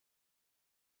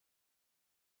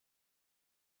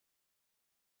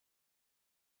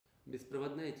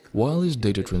Wireless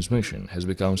data transmission has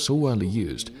become so widely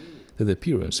used that the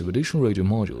appearance of additional radio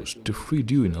modules to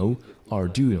Freduino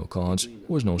Arduino cards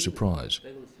was no surprise.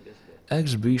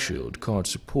 XBee Shield card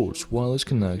supports wireless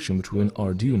connection between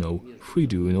Arduino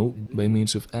Freduino by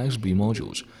means of XBee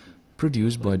modules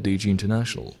produced by Digi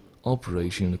International,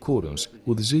 operating in accordance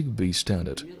with the ZigBee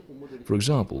standard. For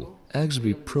example,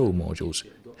 XBee-PRO modules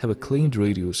have a claimed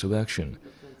radius of action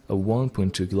of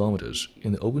 1.2 km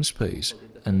in the open space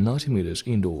and 90 meters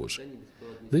indoors.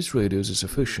 This radius is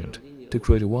sufficient to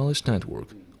create a wireless network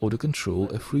or to control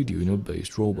a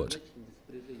Freeduino-based robot.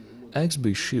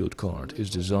 XBee Shield card is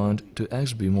designed to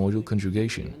XBee module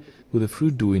conjugation with a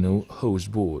Freduino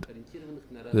host board.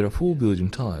 There are 4 built-in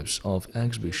types of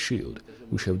XBee Shield,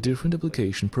 which have different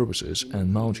application purposes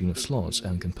and mounting of slots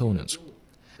and components.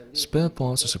 Spare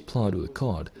parts are supplied with the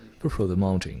card for further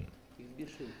mounting.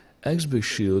 XBee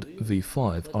Shield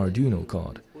V5 Arduino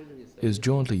card is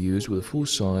jointly used with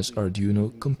full-size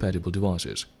Arduino-compatible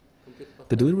devices.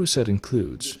 The delivery set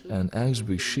includes an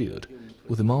XBee Shield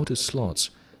with the mounted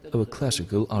slots of a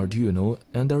classical Arduino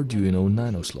and Arduino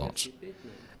Nano slots.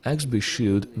 XBee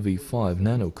Shield V5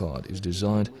 Nano card is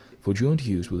designed for joint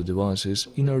use with the devices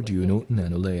in Arduino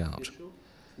Nano layout.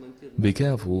 Be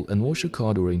careful and watch the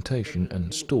card orientation and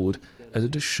install it as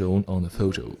it is shown on the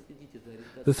photo.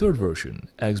 The third version,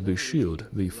 XBee Shield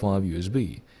V5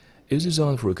 USB, is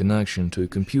designed for a connection to a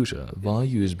computer via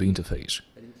USB interface.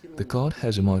 The card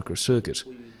has a microcircuit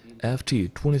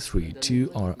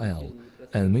FT23-2RL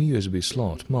and mini USB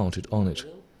slot mounted on it.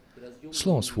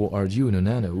 Slots for Arduino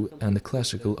Nano and the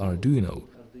classical Arduino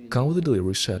come with the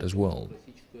delivery set as well.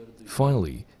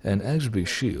 Finally, an XBee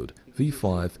Shield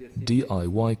V5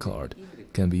 DIY card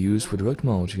can be used for direct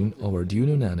mounting of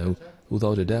Arduino Nano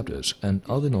without adapters and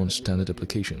other non-standard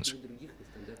applications.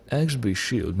 XBee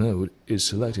Shield mode is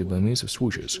selected by means of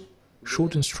switches.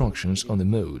 Short instructions on the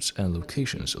modes and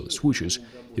locations of the switches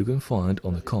you can find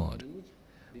on the card.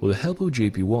 With the help of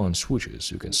JP1 switches,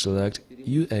 you can select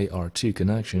UART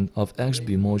connection of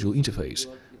XBee module interface,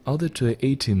 either to a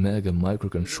ATmega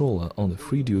microcontroller on the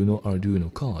Freduino Arduino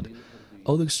card,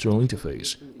 or the external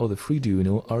interface of the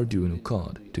Freduino Arduino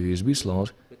card to USB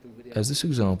slot, as this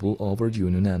example of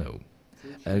Arduino Nano.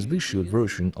 XBee Shield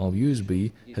version of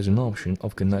USB has an option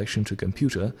of connection to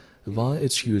computer via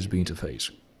its USB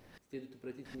interface.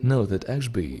 Note that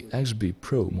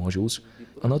XBee-PRO modules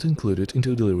are not included into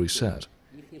the delivery set.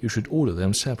 You should order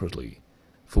them separately.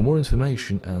 For more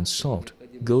information and soft,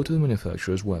 go to the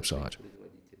manufacturer's website.